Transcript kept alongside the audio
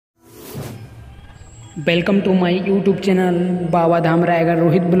Welcome to my YouTube channel Babadham Raigarh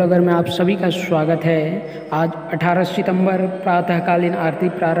Rohit blogger में आप सभी का स्वागत है। आज 18 सितंबर प्रातःकालीन आरती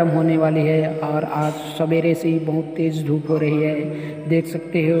प्रारंभ होने वाली है और आज सवेरे से ही बहुत तेज़ धूप हो रही है। देख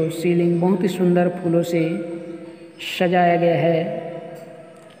सकते हो सीलिंग बहुत ही सुंदर फूलों से सजाया गया है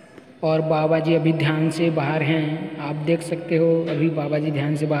और बाबा जी अभी ध्यान से बाहर हैं। आप देख सकते हो अभी बाबा जी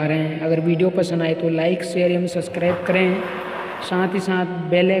ध्यान से बाहर हैं। अगर वीडियो पसंद आए तो लाइक शेयर एवं सब्सक्राइब करें, साथ ही साथ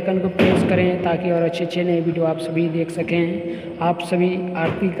बेल आइकन को प्रेस करें ताकि और अच्छे अच्छे नए वीडियो आप सभी देख सकें। आप सभी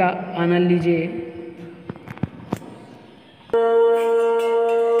आरती का आनंद लीजिए।